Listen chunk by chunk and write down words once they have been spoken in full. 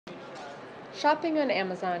Shopping on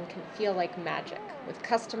Amazon can feel like magic, with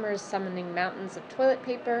customers summoning mountains of toilet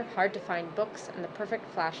paper, hard-to-find books, and the perfect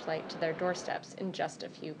flashlight to their doorsteps in just a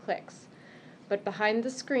few clicks. But behind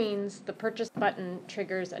the screens, the purchase button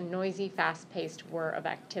triggers a noisy, fast-paced whir of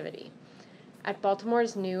activity. At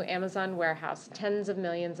Baltimore's new Amazon warehouse, tens of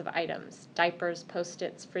millions of items, diapers,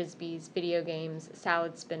 Post-its, frisbees, video games,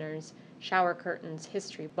 salad spinners, shower curtains,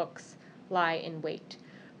 history books, lie in wait.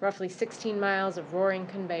 Roughly 16 miles of roaring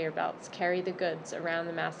conveyor belts carry the goods around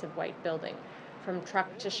the massive white building, from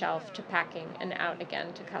truck to shelf to packing and out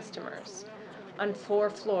again to customers. On 4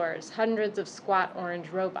 floors, hundreds of squat orange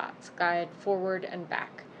robots guide forward and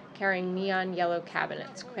back, carrying neon yellow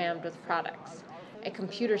cabinets crammed with products. A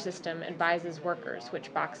computer system advises workers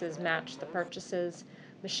which boxes match the purchases.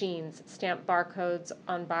 Machines stamp barcodes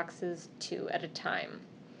on boxes 2 at a time.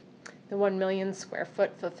 The 1 million square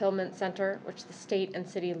foot fulfillment center, which the state and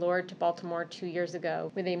city lured to Baltimore 2 years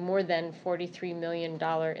ago with a more than $43 million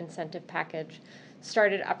incentive package,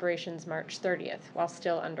 started operations March 30th while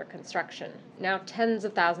still under construction. Now tens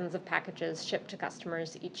of thousands of packages ship to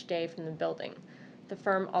customers each day from the building. The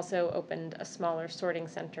firm also opened a smaller sorting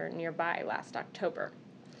center nearby last October.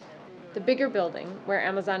 The bigger building, where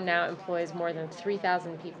Amazon now employs more than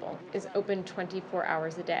 3,000 people, is open 24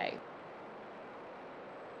 hours a day,